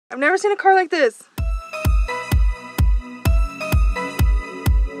I've never seen a car like this.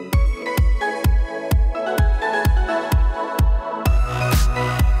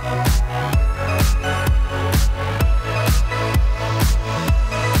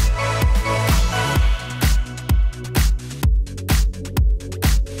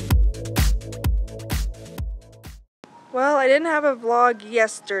 Well, I didn't have a vlog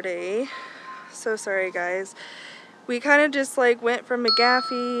yesterday. So sorry guys. We kind of just like went from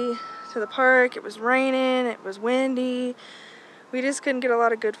McGaffey to the park. It was raining, it was windy. We just couldn't get a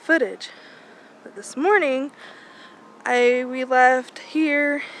lot of good footage. But this morning, we left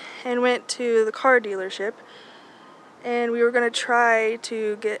here and went to the car dealership. And we were going to try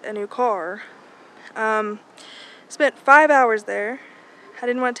to get a new car. Spent 5 hours there. I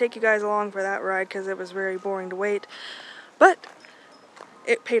didn't want to take you guys along for that ride because it was very boring to wait. But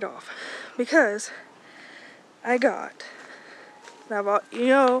it paid off because I got, now you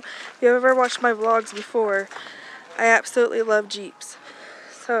know, if you've ever watched my vlogs before, I absolutely love Jeeps.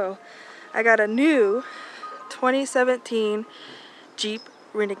 So I got a new 2017 Jeep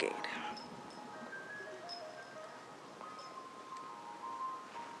Renegade.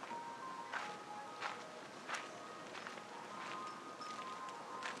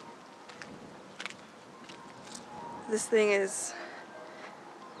 This thing is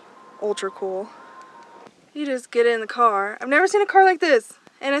ultra cool. You just get in the car. I've never seen a car like this.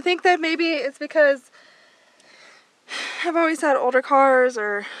 And I think that maybe it's because I've always had older cars,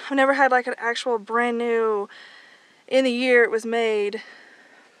 or I've never had like an actual brand new, in the year it was made,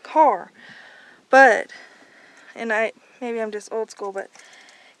 car. But, and maybe I'm just old school, but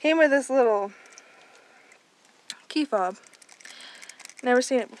came with this little key fob. Never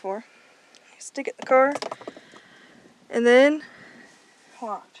seen it before. Stick it in the car. And then,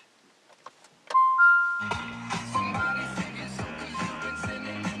 watch.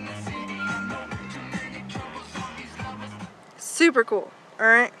 Super cool,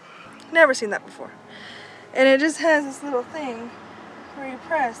 alright? Never seen that before. And it just has this little thing where you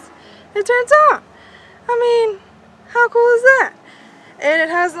press, it turns on. I mean, how cool is that? And it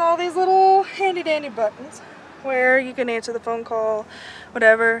has all these little handy dandy buttons where you can answer the phone call,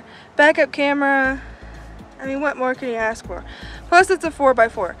 whatever. Backup camera. I mean, what more can you ask for? Plus, it's a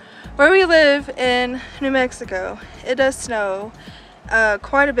 4x4. Where we live in New Mexico, it does snow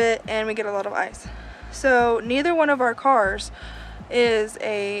quite a bit, and we get a lot of ice. So, neither one of our cars is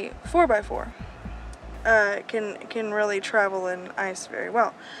a 4x4. Can really travel in ice very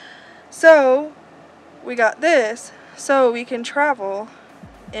well. So, we got this so we can travel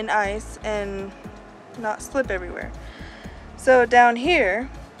in ice and not slip everywhere. So, down here,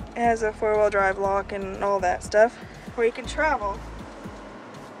 it has a 4-wheel drive lock and all that stuff where you can travel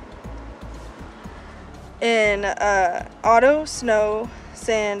in auto, snow,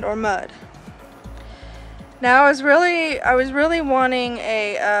 sand, or mud. Now I was really wanting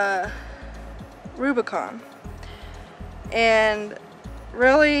a Rubicon, and I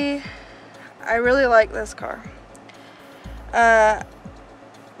really like this car.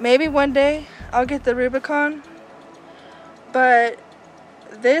 Maybe one day I'll get the Rubicon, but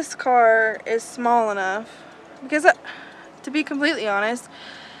this car is small enough because, to be completely honest,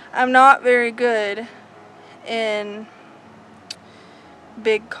 I'm not very good in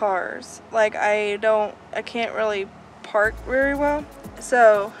big cars. Like, I can't really park very well.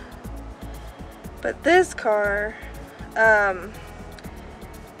 So, but this car,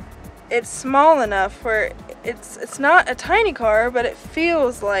 it's small enough where it's not a tiny car, but it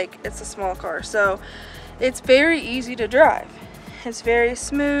feels like it's a small car. So, it's very easy to drive. It's very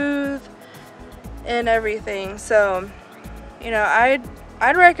smooth and everything. So, you know, I'd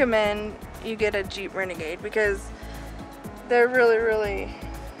recommend you get a Jeep Renegade because they're really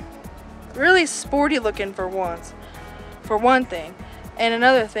sporty looking for one thing, and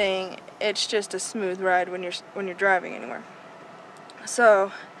another thing, it's just a smooth ride when you're driving anywhere.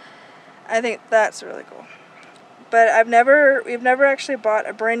 So I think that's really cool. But we've never actually bought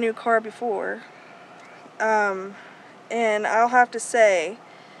a brand new car before. And I'll have to say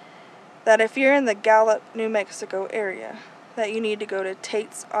that if you're in the Gallup, New Mexico area, that you need to go to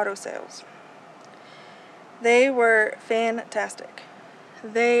Tate's Auto Sales. They were fantastic.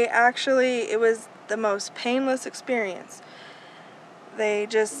 It was the most painless experience. They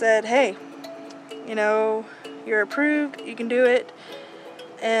just said, hey, you know, you're approved, you can do it.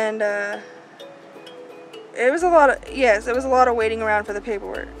 And it was a lot of waiting around for the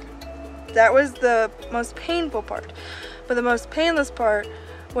paperwork. That was the most painful part. But the most painless part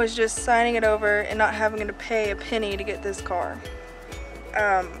was just signing it over and not having to pay a penny to get this car.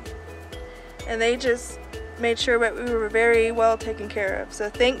 And made sure that we were very well taken care of. So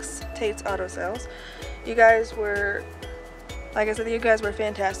thanks, Tate's Auto Sales. You guys were, like I said, you guys were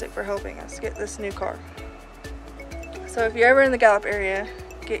fantastic for helping us get this new car. So if you're ever in the Gallup area,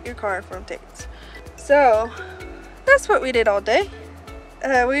 get your car from Tate's. So that's what we did all day.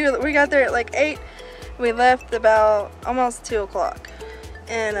 We got there at like 8. We left about almost 2 o'clock.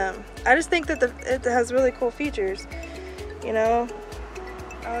 And I just think that it has really cool features. You know,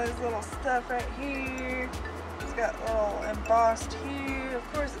 all this little stuff right here. It's got little embossed here.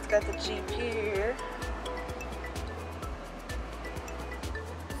 Of course, it's got the Jeep here.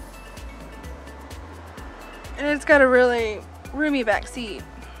 And it's got a really roomy back seat,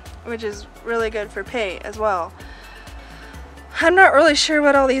 which is really good for pay as well. I'm not really sure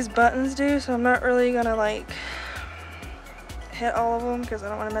what all these buttons do, so I'm not really gonna like hit all of them because I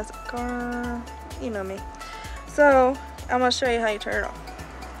don't want to mess up the car. You know me. So I'm gonna show you how you turn it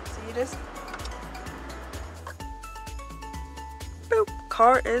off. So you just boop,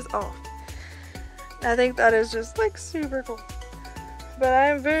 car is off. I think that is just like super cool. But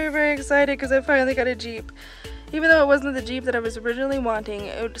I'm very, very excited because I finally got a Jeep. Even though it wasn't the Jeep that I was originally wanting,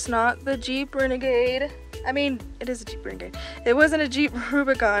 it's not the Jeep Renegade. I mean, it is a Jeep Renegade. It wasn't a Jeep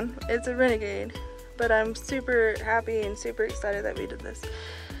Rubicon, it's a Renegade. But I'm super happy and super excited that we did this.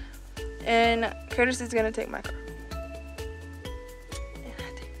 And Curtis is gonna take my car. And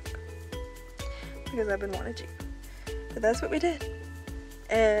I take my car. Because I've been wanting a Jeep. But that's what we did.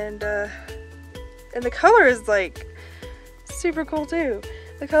 And the color is like super cool too.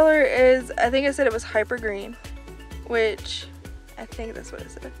 The color is, I think I said it was hyper green, which I think that's what it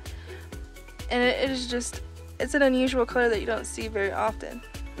said. And it is just, it's an unusual color that you don't see very often.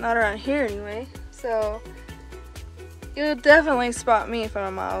 Not around here anyway. So you'll definitely spot me if I'm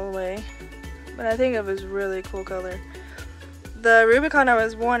a mile away. But I think it was a really cool color. The Rubicon I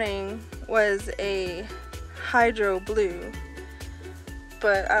was wanting was a hydro blue,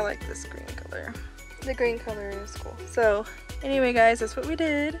 but I like this green color. The green color is cool. So anyway guys, that's what we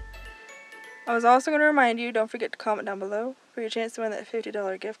did. I was also going to remind you, don't forget to comment down below for your chance to win that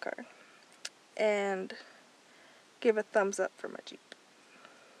 $50 gift card. And give a thumbs up for my Jeep.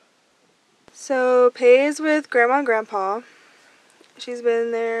 So Pay's with Grandma and Grandpa. She's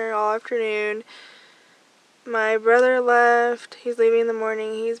been there all afternoon. My brother left. He's leaving in the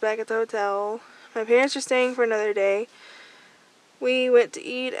morning. He's back at the hotel. My parents are staying for another day. We went to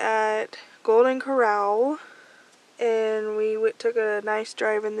eat at Golden Corral. And we took a nice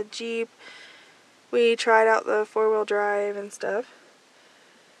drive in the Jeep. We tried out the 4-wheel drive and stuff.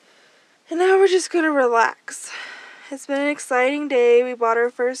 And now we're just going to relax. It's been an exciting day. We bought our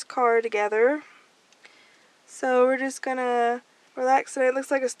first car together. So we're just going to relax today. It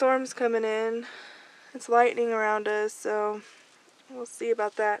looks like a storm's coming in. It's lightning around us, so we'll see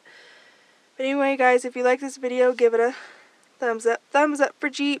about that. But anyway, guys, if you like this video, give it a thumbs up. Thumbs up for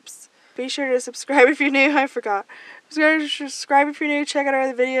Jeeps. Be sure to subscribe if you're new. I forgot. Subscribe if you're new. Check out our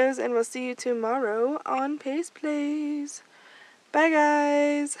other videos, and we'll see you tomorrow on Pay's Plays. Bye,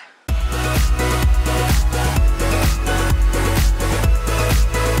 guys.